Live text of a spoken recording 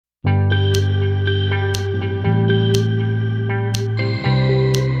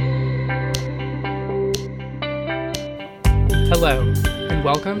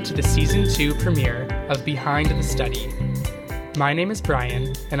welcome to the Season 2 premiere of Behind the Study. My name is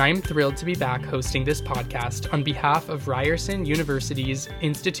Brian, and I am thrilled to be back hosting this podcast on behalf of Ryerson University's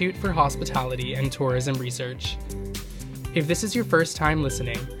Institute for Hospitality and Tourism Research. If this is your first time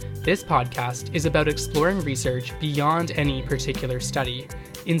listening, this podcast is about exploring research beyond any particular study.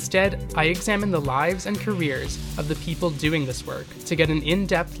 Instead, I examine the lives and careers of the people doing this work to get an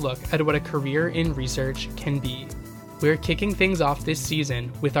in-depth look at what a career in research can be. We're kicking things off this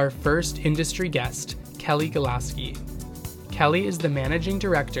season with our first industry guest, Kelly Galaski. Kelly is the Managing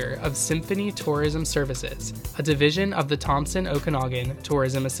Director of Symphony Tourism Services, a division of the Thompson Okanagan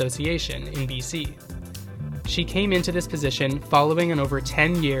Tourism Association in BC. She came into this position following an over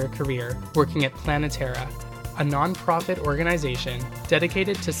 10-year career working at Planeterra, a nonprofit organization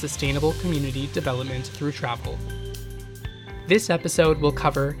dedicated to sustainable community development through travel. This episode will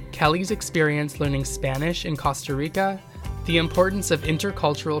cover Kelly's experience learning Spanish in Costa Rica, the importance of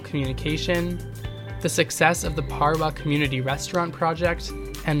intercultural communication, the success of the Parwa Community Restaurant Project,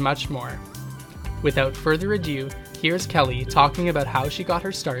 and much more. Without further ado, here's Kelly talking about how she got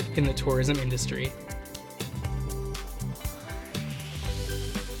her start in the tourism industry.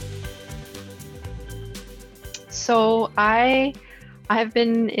 So I have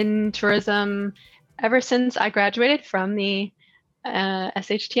been in tourism ever since I graduated from the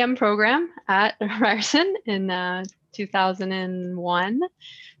SHTM program at Ryerson in 2001.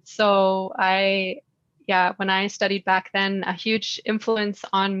 So when I studied back then, a huge influence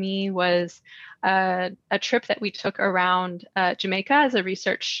on me was a trip that we took around Jamaica as a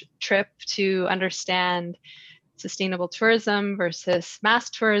research trip to understand sustainable tourism versus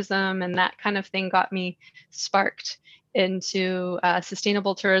mass tourism, and that kind of thing got me sparked into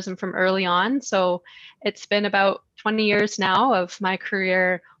sustainable tourism from early on. So it's been about 20 years now of my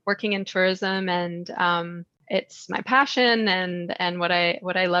career working in tourism, and it's my passion and what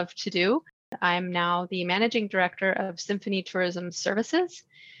I love to do. I'm now the Managing Director of Symphony Tourism Services,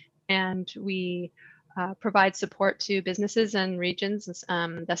 and we provide support to businesses and regions,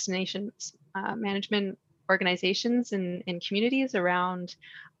 destination management organizations and communities around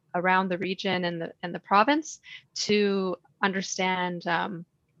the region and the province to understand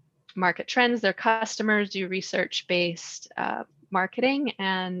market trends, their customers, do research-based marketing,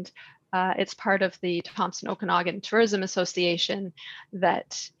 and it's part of the Thompson Okanagan Tourism Association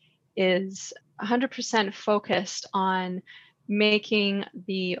that is 100% focused on making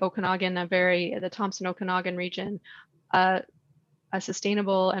the Thompson Okanagan region a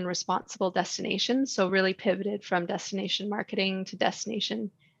sustainable and responsible destination. So really pivoted from destination marketing to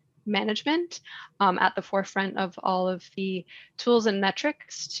destination management, at the forefront of all of the tools and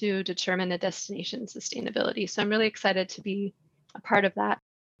metrics to determine a destination sustainability. So I'm really excited to be a part of that.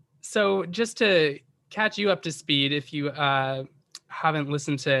 So just to catch you up to speed, if you haven't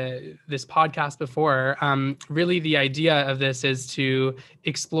listened to this podcast before, really the idea of this is to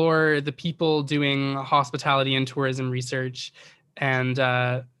explore the people doing hospitality and tourism research, and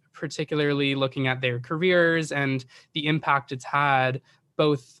particularly looking at their careers and the impact it's had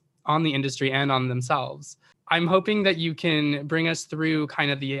both on the industry and on themselves. I'm hoping that you can bring us through kind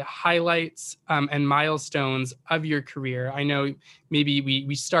of the highlights and milestones of your career. I know maybe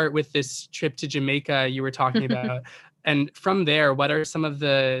we start with this trip to Jamaica you were talking about. And from there, what are some of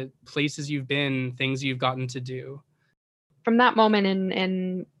the places you've been, things you've gotten to do? From that moment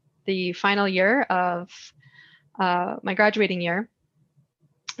in the final year of my graduating year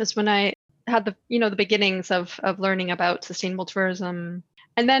was when I had the beginnings of learning about sustainable tourism.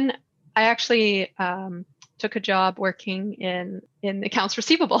 And then I actually took a job working in accounts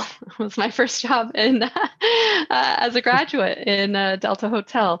receivable. It was my first job as a graduate in a Delta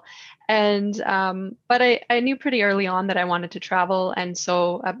hotel. And but I knew pretty early on that I wanted to travel. And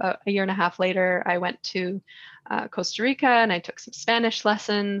so about a year and a half later, I went to Costa Rica and I took some Spanish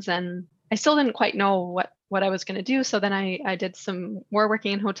lessons, and I still didn't quite know what I was going to do. So then I did some more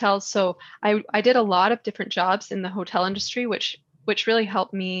working in hotels. So I did a lot of different jobs in the hotel industry, which really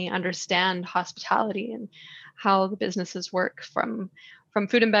helped me understand hospitality and how the businesses work from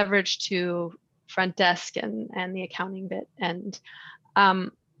food and beverage to front desk and the accounting bit. And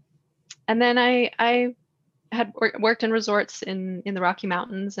then I had worked in resorts in the Rocky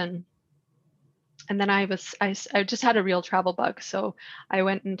Mountains, and then I just had a real travel bug. So I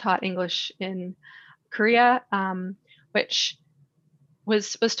went and taught English in Korea, which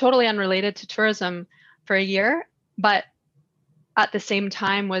was totally unrelated to tourism for a year, but at the same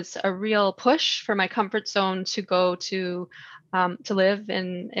time was a real push for my comfort zone to go to live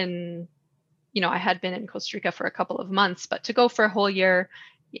in I had been in Costa Rica for a couple of months, but to go for a whole year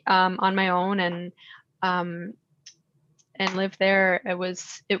on my own and and live there. It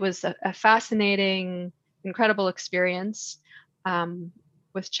was a fascinating, incredible experience,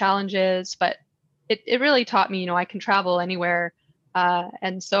 with challenges, but it really taught me, I can travel anywhere.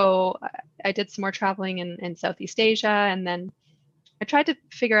 And so I did some more traveling in Southeast Asia, and then I tried to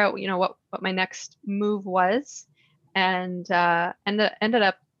figure out, what my next move was, and ended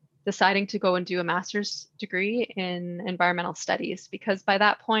up deciding to go and do a master's degree in environmental studies, because by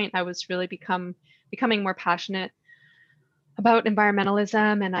that point I was really becoming more passionate about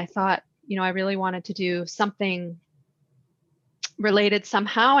environmentalism, and I thought, I really wanted to do something related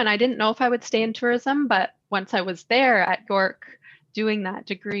somehow, and I didn't know if I would stay in tourism, but once I was there at York doing that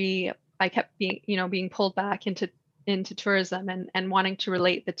degree, I kept being pulled back into tourism and wanting to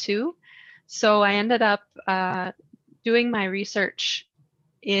relate the two. So I ended up doing my research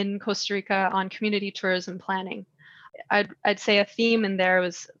in Costa Rica on community tourism planning. I'd say a theme in there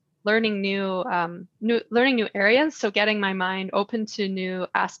was learning new areas, so getting my mind open to new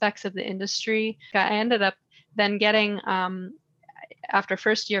aspects of the industry. I ended up then getting, after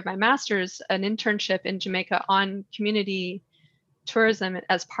first year of my master's, an internship in Jamaica on community tourism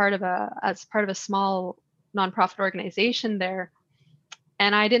as part of a small nonprofit organization there.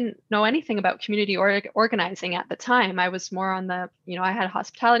 And I didn't know anything about community organizing at the time. I was more on the, I had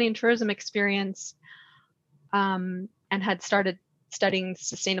hospitality and tourism experience, and had started studying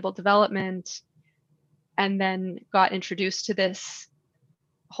sustainable development, and then got introduced to this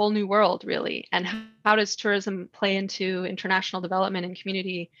whole new world, really. And how does tourism play into international development and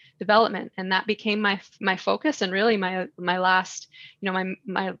community development? And that became my focus, and really my last,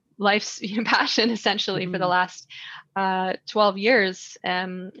 my life's passion, essentially, for the last 12 years.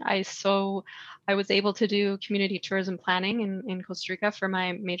 I was able to do community tourism planning in Costa Rica for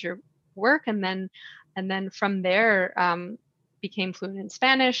my major work, and then from there became fluent in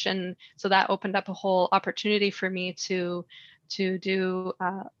Spanish, and so that opened up a whole opportunity for me to do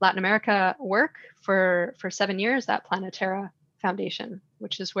Latin America work for 7 years at Planeterra Foundation,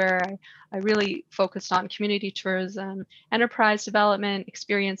 which is where I really focused on community tourism, enterprise development,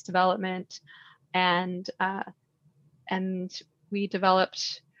 experience development, and we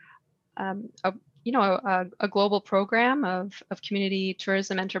developed a global program of community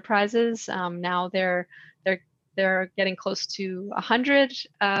tourism enterprises. Now they're getting close to 100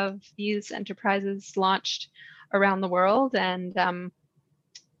 of these enterprises launched around the world. And I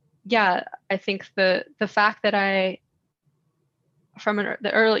think the fact that from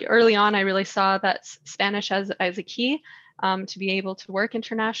the early on, I really saw that Spanish as a key to be able to work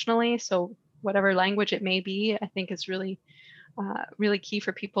internationally. So whatever language it may be, I think is really really key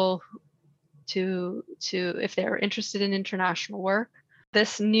for people to if they're interested in international work.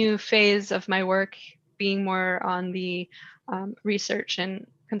 This new phase of my work, being more on the research and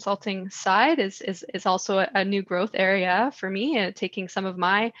consulting side, is also a new growth area for me, taking some of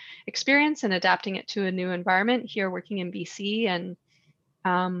my experience and adapting it to a new environment here, working in BC,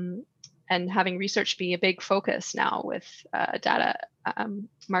 and having research be a big focus now with data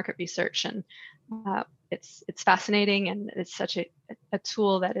market research. And it's fascinating, and it's such a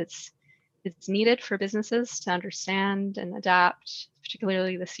tool that it's needed for businesses to understand and adapt,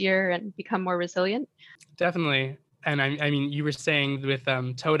 particularly this year, and become more resilient. Definitely. And I mean, you were saying with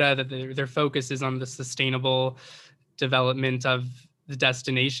TODA that their focus is on the sustainable development of the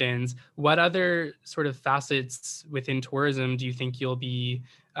destinations. What other sort of facets within tourism do you think you'll be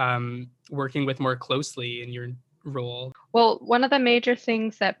working with more closely in your role? Well, one of the major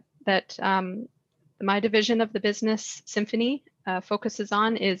things that my division of the business, Symphony, focuses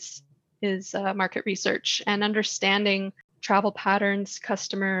on is market research and understanding travel patterns,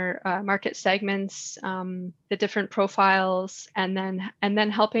 customer market segments, the different profiles, and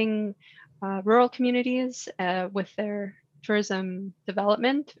then helping rural communities with their tourism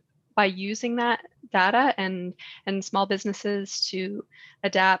development by using that data, and small businesses to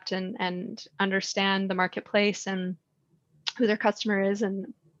adapt and understand the marketplace and who their customer is,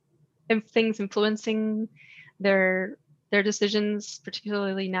 and things influencing their decisions,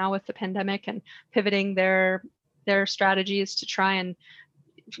 particularly now with the pandemic, and pivoting their strategies to try and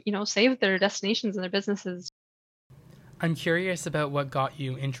save their destinations and their businesses. I'm curious about what got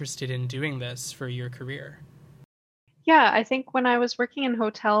you interested in doing this for your career. Yeah, I think when I was working in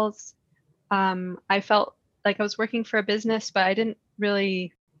hotels, I felt like I was working for a business, but I didn't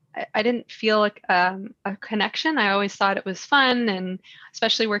feel like a connection. I always thought it was fun, and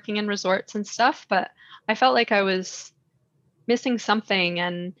especially working in resorts and stuff, but I felt like I was missing something.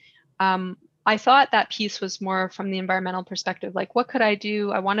 And I thought that piece was more from the environmental perspective, like what could I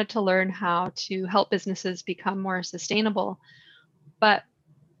do? I wanted to learn how to help businesses become more sustainable. But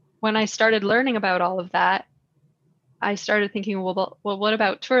when I started learning about all of that, I started thinking, well, what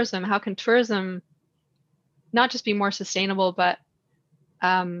about tourism? How can tourism not just be more sustainable, but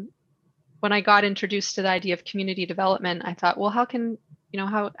when I got introduced to the idea of community development, I thought, well, how can,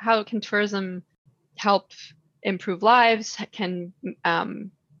 how can tourism help improve lives, can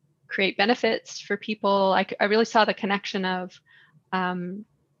create benefits for people? I really saw the connection of,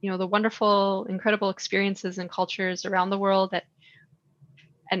 the wonderful, incredible experiences and cultures around the world,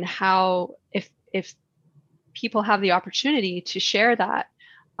 and how if people have the opportunity to share that,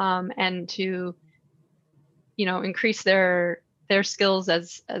 and to, increase their skills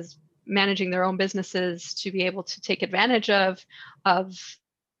as managing their own businesses, to be able to take advantage of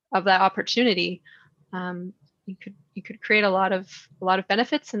that opportunity, you could create a lot of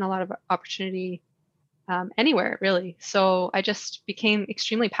benefits and a lot of opportunity, anywhere really. So I just became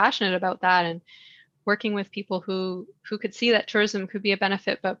extremely passionate about that, and working with people who could see that tourism could be a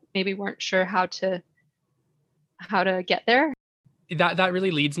benefit, but maybe weren't sure how to get there. That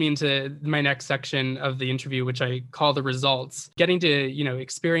really leads me into my next section of the interview, which I call the results. Getting to,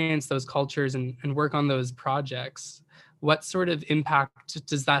 experience those cultures and work on those projects. What sort of impact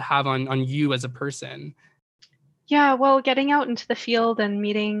does that have on you as a person? Yeah, well, getting out into the field and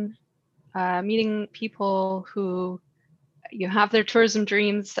meeting people who have their tourism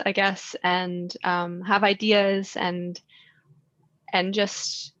dreams, I guess, and have ideas, and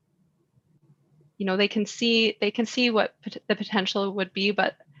just, they can see what the potential would be,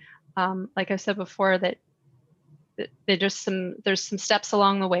 but like I said before, that there's some steps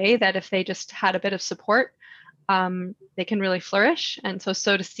along the way that if they just had a bit of support, they can really flourish. And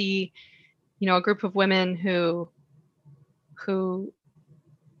so to see, a group of women who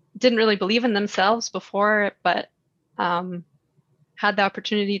didn't really believe in themselves before, but had the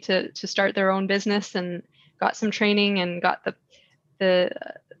opportunity to start their own business, and got some training, and got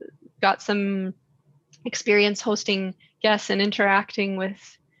got some experience hosting guests and interacting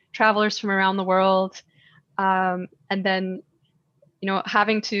with travelers from around the world, and then,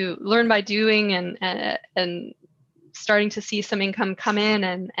 having to learn by doing, and starting to see some income come in,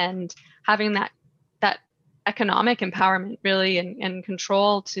 and having that economic empowerment really, and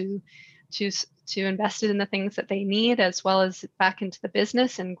control to invest it in the things that they need, as well as back into the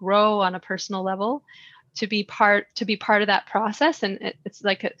business, and grow on a personal level, to be part of that process. And it's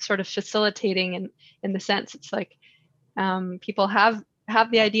like a sort of facilitating, in the sense, it's like, people have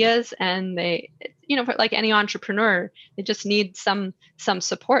the ideas, and they, like any entrepreneur, they just need some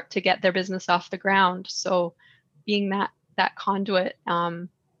support to get their business off the ground. So being that conduit,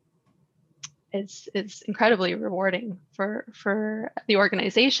 is incredibly rewarding for the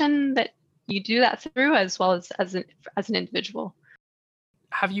organization that you do that through, as well as an individual.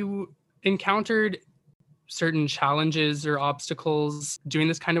 Have you encountered certain challenges or obstacles doing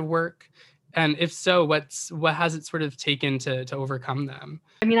this kind of work? And if so, what has it sort of taken to overcome them?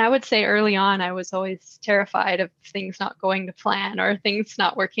 I mean, I would say early on, I was always terrified of things not going to plan, or things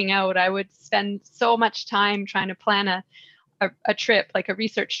not working out. I would spend so much time trying to plan a trip, like a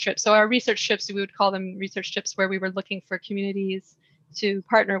research trip. So our research trips, we would call them research trips, where we were looking for communities to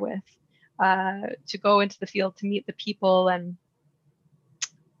partner with, to go into the field, to meet the people, and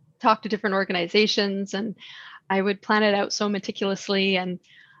talk to different organizations. And I would plan it out so meticulously, and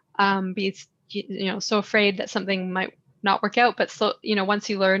be so afraid that something might not work out. But so,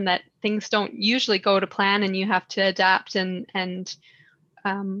 once you learn that things don't usually go to plan, and you have to adapt and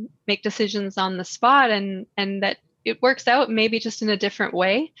make decisions on the spot, and that it works out, maybe just in a different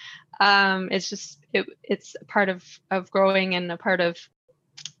way. It's a part of growing, and a part of,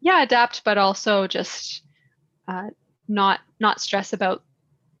 adapt, but also just not stress about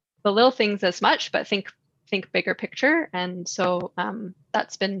the little things as much, but think bigger picture. And so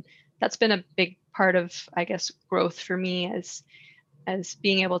that's been a big part of, I guess, growth for me, as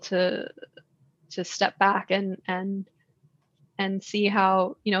being able to step back and see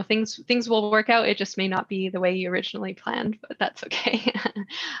how, things will work out. It just may not be the way you originally planned, but that's okay.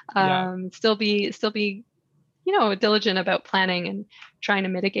 Still be diligent about planning, and trying to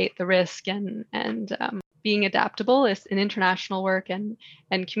mitigate the risk, and being adaptable. Is in international work and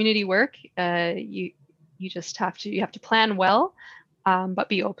community work. You just have to plan well, but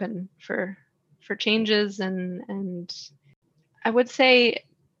be open for changes, and I would say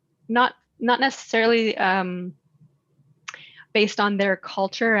not necessarily based on their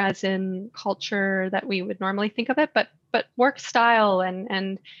culture, as in culture that we would normally think of it, but work style,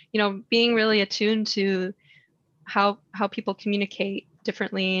 and being really attuned to how people communicate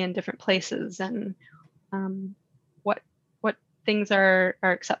differently in different places, and what things are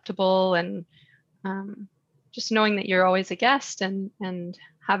acceptable, and just knowing that you're always a guest, and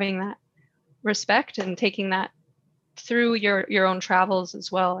having that respect, and taking that through your own travels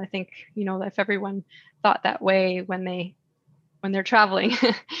as well. I think, if everyone thought that way when they're traveling,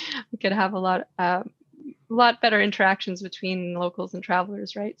 we could have a lot better interactions between locals and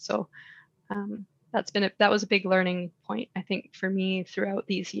travelers, right? So that was a big learning point, I think, for me throughout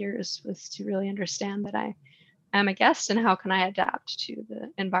these years, was to really understand that I am a guest and how can I adapt to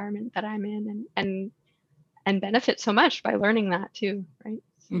the environment that I'm in, and benefit so much by learning that too, right?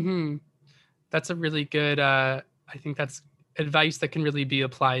 So. Mm-hmm. That's a really good, I think that's advice that can really be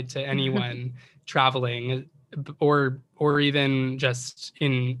applied to anyone traveling, or even just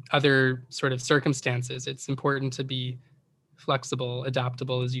in other sort of circumstances. It's important to be flexible,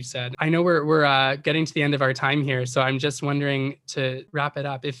 adaptable, as you said. I know we're getting to the end of our time here, so I'm just wondering, to wrap it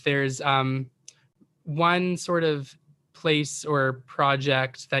up, if there's one sort of place or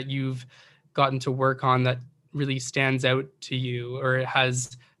project that you've gotten to work on that really stands out to you, or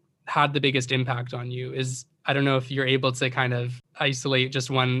has had the biggest impact on you. I don't know if you're able to kind of isolate just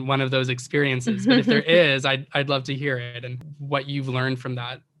one of those experiences, but if there is, I'd love to hear it, and what you've learned from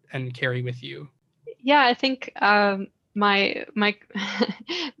that and carry with you. Yeah, I think my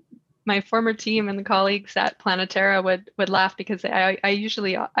my former team and the colleagues at Planeterra would laugh, because I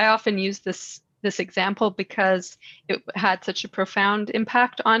often use this example because it had such a profound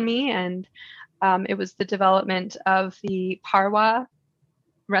impact on me, and it was the development of the Parwa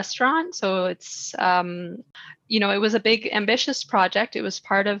restaurant. So it's it was a big ambitious project. It was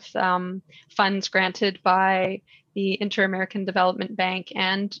part of funds granted by the Inter-American Development Bank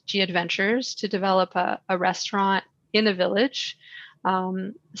and G Adventures to develop a restaurant in a village,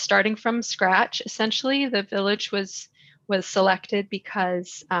 starting from scratch. Essentially, the village was selected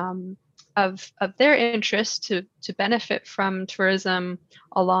because of their interest to benefit from tourism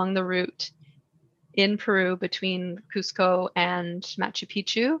along the route in Peru between Cusco and Machu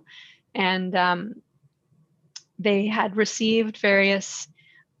Picchu. And they had received various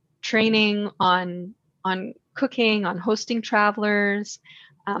training on cooking, on hosting travelers.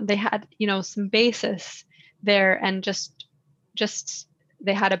 They had, some basis there, and just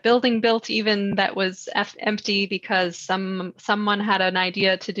they had a building built even that was empty because someone had an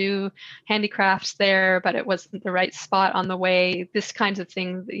idea to do handicrafts there, but it wasn't the right spot on the way. This kinds of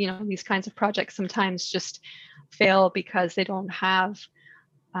things, these kinds of projects sometimes just fail because they don't have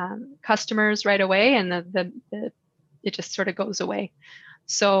customers right away, and it just sort of goes away.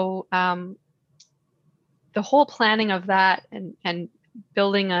 So the whole planning of that, and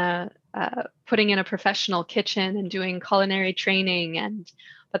building putting in a professional kitchen and doing culinary training,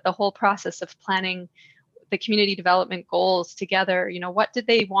 but the whole process of planning the community development goals together, what did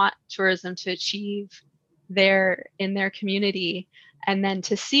they want tourism to achieve there in their community, and then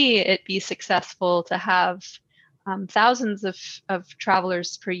to see it be successful, to have thousands of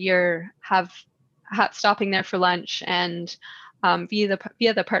travelers per year stopping there for lunch, and via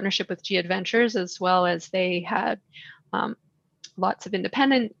the partnership with G Adventures, as well as they had lots of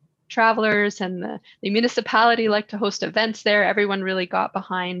independent travelers, and the municipality liked to host events there. Everyone really got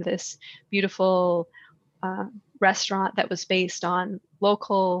behind this beautiful restaurant that was based on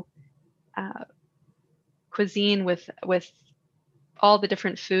local cuisine, with all the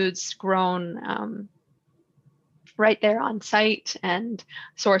different foods grown right there on site and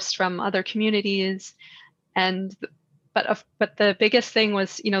sourced from other communities. But the biggest thing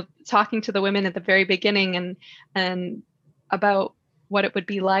was, talking to the women at the very beginning and about what it would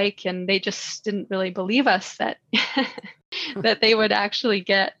be like, and they just didn't really believe us that that they would actually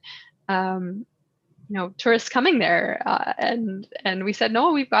get tourists coming there, and we said,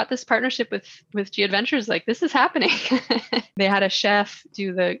 no, we've got this partnership with G Adventures, like, this is happening. They had a chef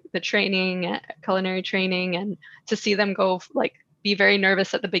do the training, culinary training, and to see them go, like, be very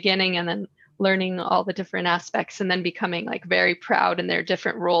nervous at the beginning, and then learning all the different aspects, and then becoming, like, very proud in their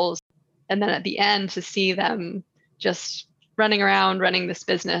different roles, and then at the end to see them just running around running this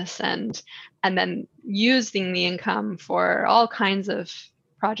business, and then using the income for all kinds of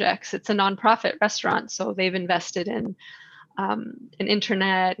projects. It's a nonprofit restaurant, so they've invested in an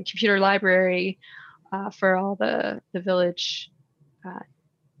internet and computer library for all the village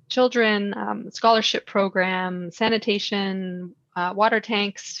children, scholarship program, sanitation, water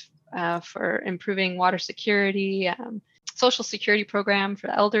tanks for improving water security, social security program for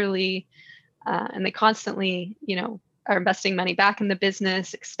the elderly, and they constantly, are investing money back in the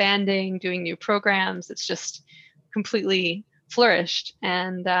business, expanding, doing new programs. It's just completely flourished.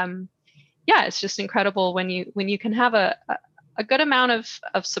 And it's just incredible when you can have a good amount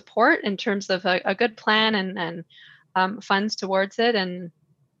of support in terms of a good plan, and funds towards it, and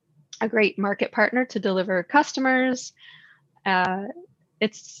a great market partner to deliver customers,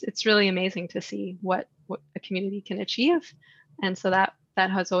 it's really amazing to see what a community can achieve. And so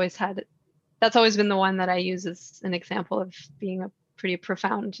that's always been the one that I use as an example of being a pretty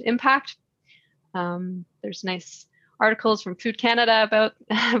profound impact. There's nice articles from Food Canada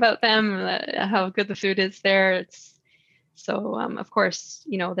about them, how good the food is there. Of course,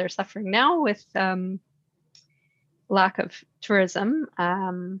 they're suffering now with lack of tourism,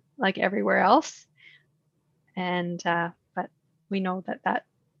 like everywhere else. And but we know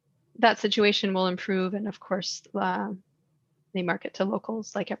that situation will improve, and of course, they market to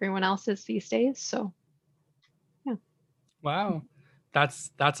locals like everyone else is these days. So, yeah. Wow,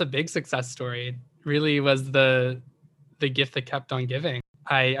 that's a big success story. It really was the gift that kept on giving.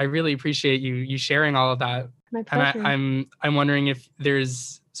 I really appreciate you sharing all of that. My pleasure. And I'm wondering if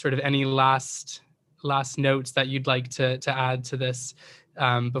there's sort of any last notes that you'd like to add to this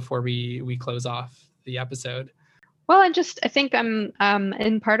before we close off the episode. Well, I think I'm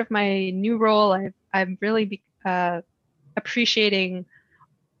in part of my new role. I'm really appreciating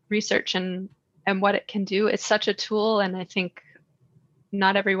research and what it can do. It's such a tool, and I think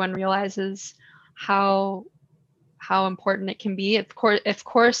not everyone realizes how important it can be. Of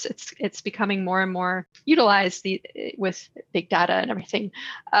course, it's becoming more and more utilized with big data and everything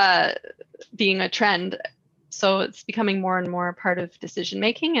being a trend. So it's becoming more and more a part of decision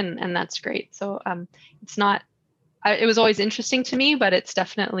making, and that's great. So it's not. It was always interesting to me, but it's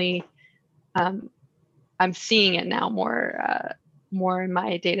definitely I'm seeing it now more in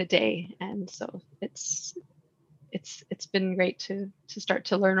my day to day, and so it's been great to start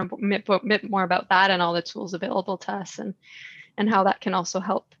to learn a bit more about that and all the tools available to us, and how that can also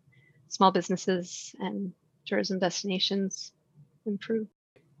help small businesses and tourism destinations improve.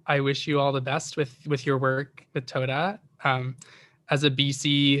 I wish you all the best with your work with TODA. As a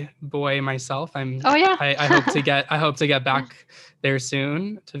BC boy myself, I hope to get back there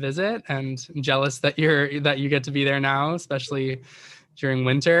soon to visit, and I'm jealous that you get to be there now, especially during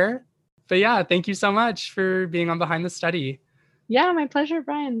winter. But yeah, thank you so much for being on Behind the Study. Yeah, my pleasure,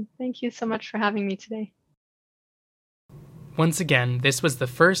 Brian. Thank you so much for having me today. Once again, this was the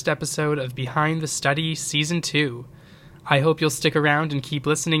first episode of Behind the Study Season 2. I hope you'll stick around and keep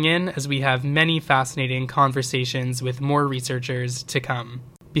listening in, as we have many fascinating conversations with more researchers to come.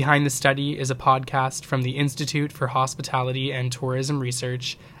 Behind the Study is a podcast from the Institute for Hospitality and Tourism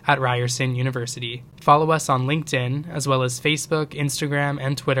Research at Ryerson University. Follow us on LinkedIn, as well as Facebook, Instagram,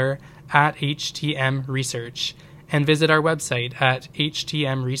 and Twitter at HTM Research, and visit our website at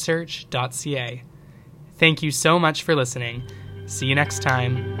htmresearch.ca. Thank you so much for listening. See you next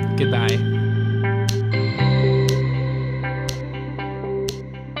time. Goodbye.